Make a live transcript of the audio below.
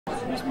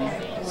Excuse me.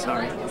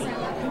 Sorry.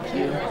 Thank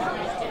you.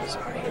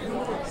 Sorry.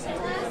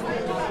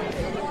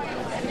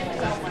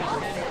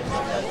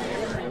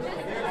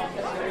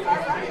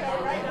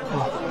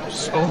 Oh, I'm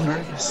so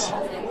nervous.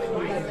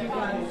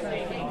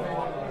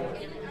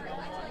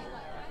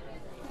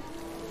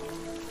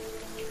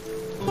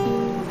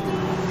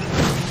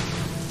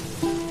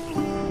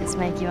 This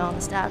make you all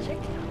nostalgic?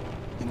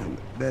 You know,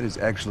 that is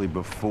actually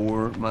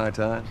before my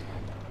time.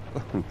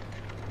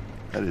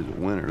 That is a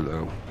winner,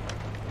 though.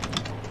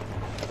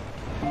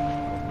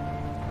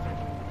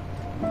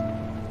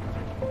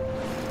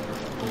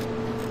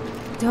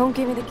 Don't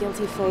give me the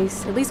guilty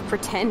face. At least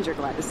pretend you're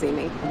glad to see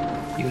me.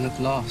 You look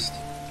lost.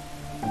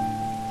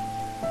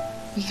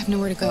 We have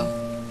nowhere to go.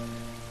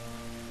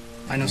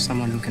 I know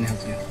someone who can help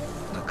you.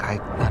 Look, I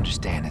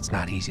understand it's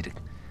not easy to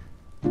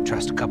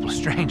trust a couple of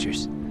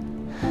strangers.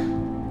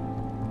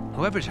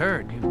 Whoever's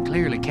hurt, you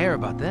clearly care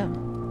about them.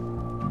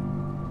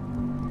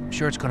 I'm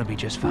sure it's gonna be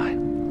just fine.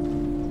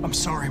 I'm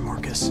sorry,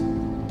 Marcus.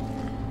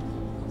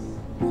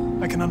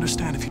 I can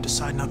understand if you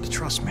decide not to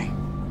trust me.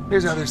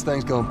 Here's how this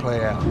thing's gonna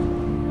play out.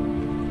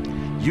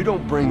 You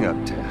don't bring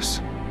up Tess.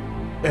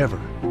 Ever.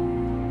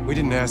 We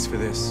didn't ask for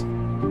this.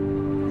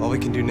 All we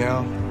can do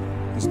now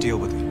is deal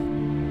with it.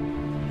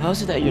 How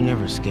is it that you're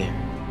never scared?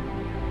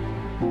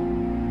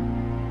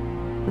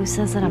 Who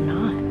says that I'm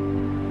not?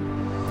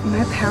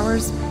 My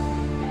powers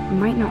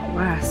might not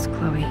last,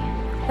 Chloe.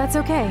 That's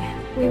okay.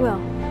 We will.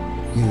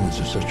 Humans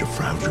are such a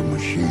fragile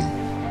machine.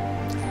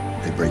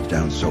 They break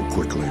down so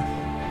quickly.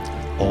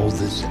 All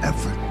this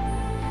effort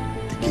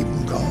to keep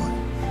them going.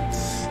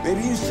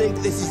 Maybe you think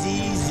this is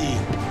easy.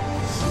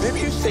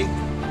 Maybe you think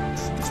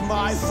it's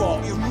my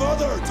fault. Your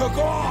mother took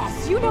off.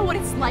 Do you know what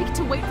it's like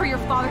to wait for your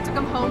father to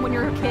come home when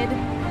you're a kid?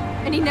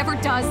 And he never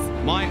does.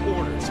 My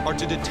orders are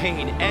to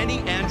detain any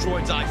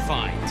androids I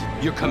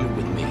find. You're coming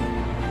with me.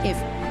 If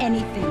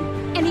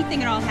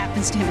anything at all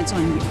happens to him, it's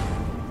on you.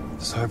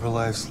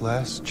 Cyberlife's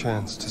last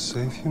chance to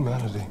save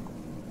humanity.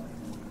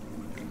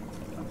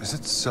 Is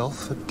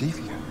itself a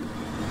deviant?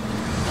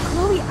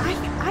 Chloe,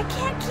 I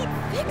can't keep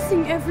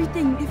fixing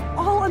everything if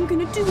all I'm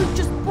gonna do is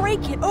just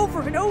break it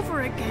over and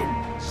over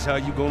again. This is how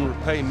you gonna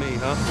repay me,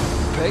 huh?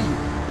 Pay you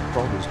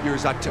for all those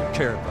years I took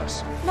care of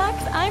us.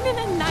 Max, I'm in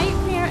a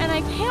nightmare and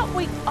I can't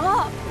wake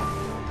up.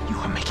 You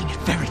are making it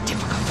very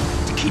difficult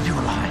to keep you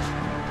alive.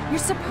 You're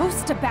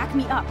supposed to back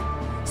me up.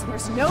 So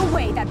there's no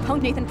way that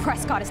punk Nathan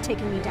Prescott is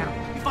taking me down.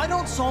 If I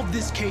don't solve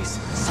this case,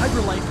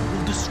 Cyberlife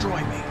will destroy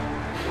me.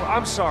 Well,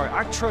 I'm sorry.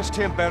 I trust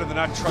him better than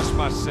I trust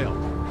myself.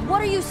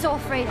 What are you so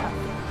afraid of?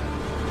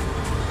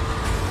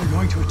 They're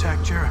going to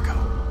attack Jericho.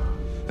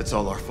 That's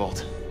all our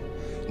fault.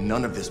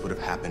 None of this would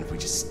have happened if we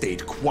just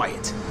stayed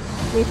quiet.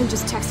 Nathan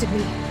just texted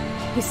me.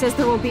 He says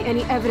there won't be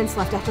any evidence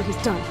left after he's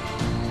done.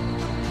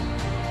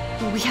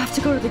 We have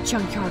to go to the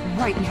junkyard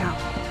right now.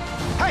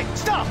 Hey,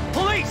 stop!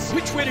 Police!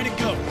 Which way did it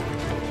go?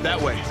 That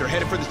way. They're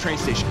headed for the train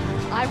station.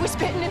 I was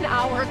bitten an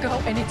hour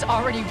ago, and it's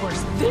already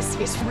worse. This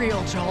is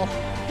real, Joel.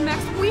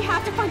 Max, we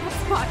have to find that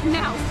spot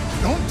now.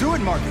 Don't do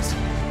it, Marcus.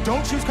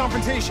 Don't choose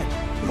confrontation.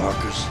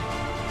 Marcus,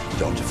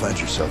 don't defend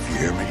yourself, you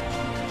hear me?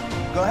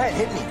 Go ahead,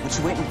 hit me. What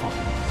you waiting for?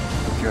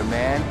 If you're a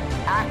man,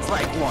 act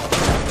like one.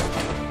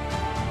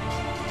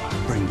 I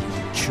bring you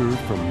the cure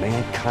from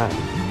mankind.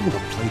 You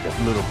wanna play the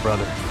little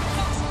brother.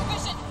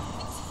 Vision.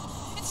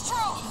 It's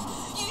true.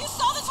 You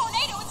saw the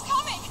tornado. It's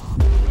coming.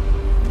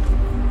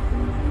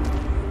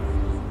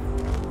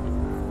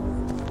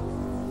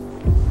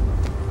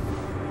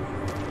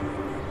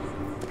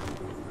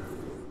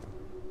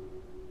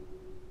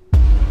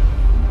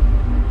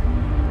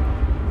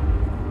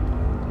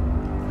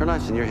 Her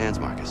life's in your hands,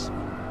 Marcus.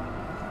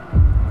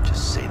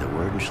 Just say the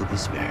word and she'll be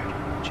spared.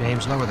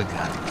 James, lower the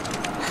gun.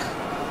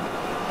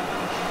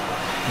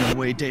 No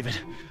way, David.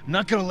 I'm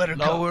not gonna let her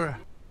go. Lower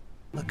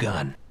the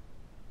gun.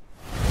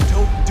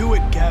 Don't do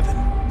it, Gavin.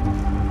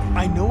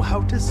 I know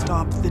how to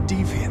stop the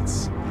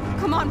deviants.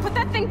 Come on, put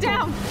that thing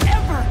down.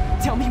 Ever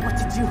tell me what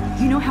to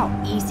do. You know how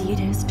easy it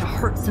is to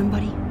hurt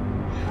somebody?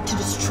 To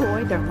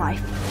destroy their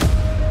life?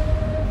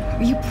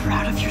 Are you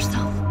proud of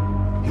yourself?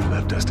 You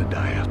left us to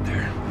die out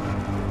there.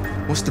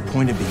 What's the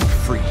point of being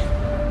free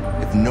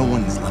if no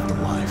one is left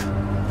alive?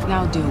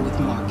 Now deal with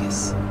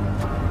Marcus.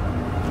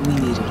 We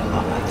need it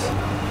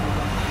alive.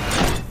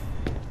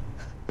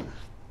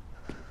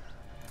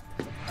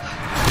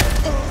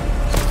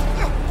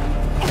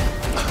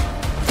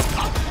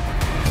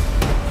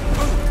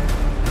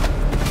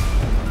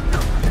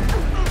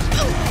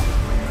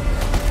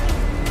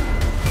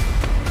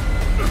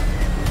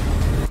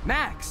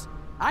 Max,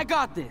 I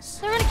got this.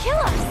 They're gonna kill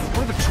us.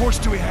 What other choice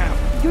do we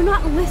have? You're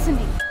not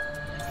listening.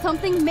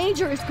 Something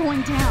major is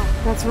going down.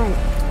 That's right.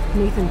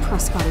 Nathan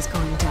Prescott is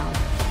going down.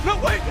 No,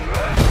 wait!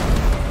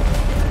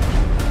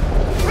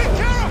 Hey,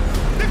 Kara!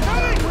 They're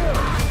coming!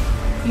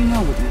 You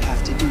know what you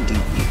have to do,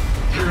 don't you?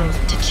 Heroes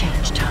to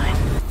change time.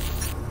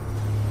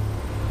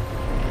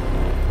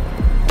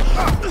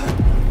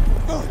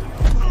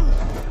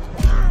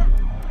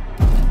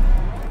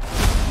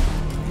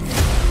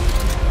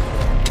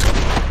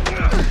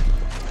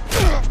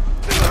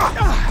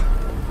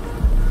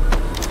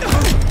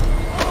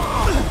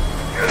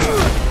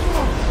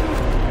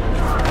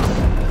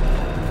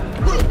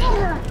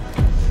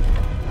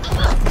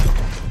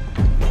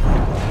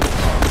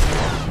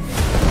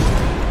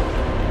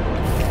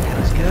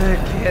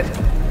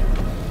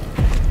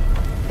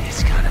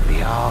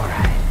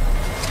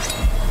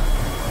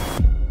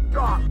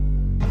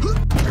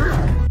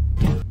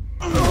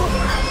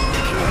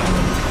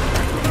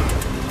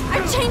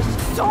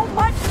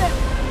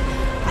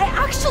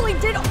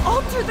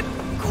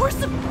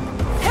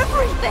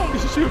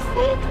 was your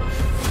fault.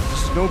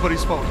 It's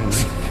nobody's fault, Henry.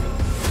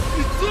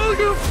 It's all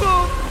your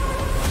fault.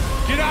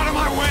 Get out of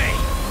my way!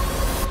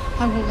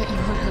 I won't let you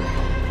hurt her.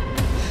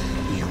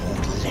 You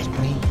won't let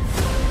me?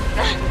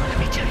 Let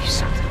me tell you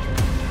something.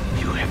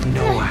 You have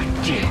no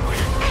idea what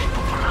I'm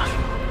capable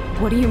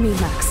of. What do you mean,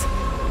 Max?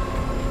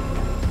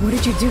 What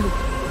did you do?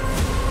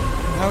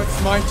 Now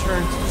it's my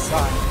turn to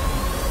decide.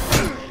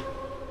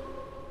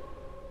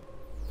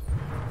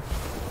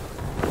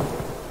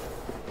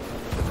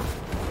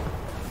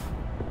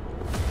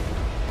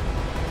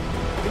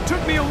 It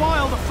took me a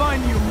while to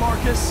find you,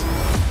 Marcus.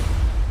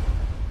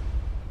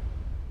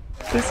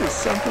 This is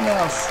something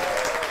else.